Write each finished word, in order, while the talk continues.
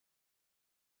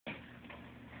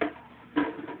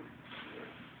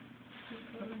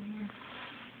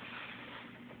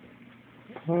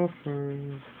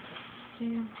puffer.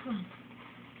 Yeah, come on.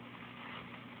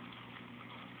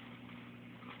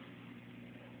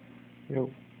 Yo.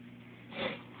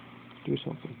 Do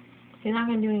something. He's not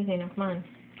gonna do anything, now come on.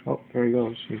 Oh, there he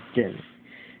goes. He's getting it.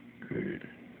 Good.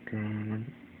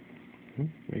 Come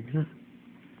on. Maybe not.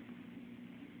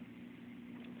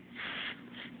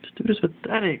 This dude is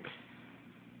pathetic.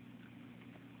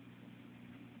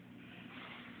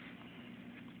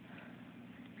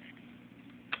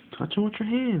 Touch him with your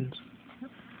hands.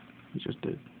 He just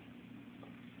did.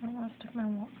 I don't want to stick my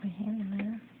hand in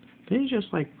there. Didn't you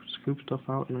just like scoop stuff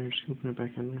out and now you're scooping it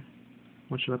back in there?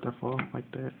 Once you let that fall like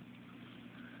that.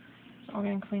 It's all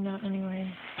getting cleaned out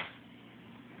anyway.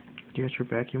 Do you got your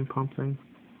vacuum pump thing?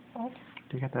 What?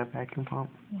 Do you got that vacuum pump?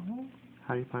 No.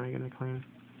 How do you plan on getting it clean?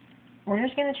 We're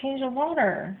just gonna change the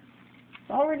water.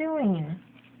 That's all we're doing.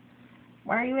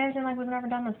 Why are you acting like we've never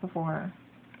done this before?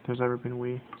 There's ever been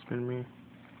we, it's been me.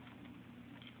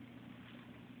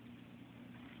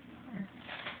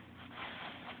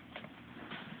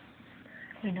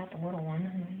 Cleaned out the little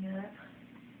one.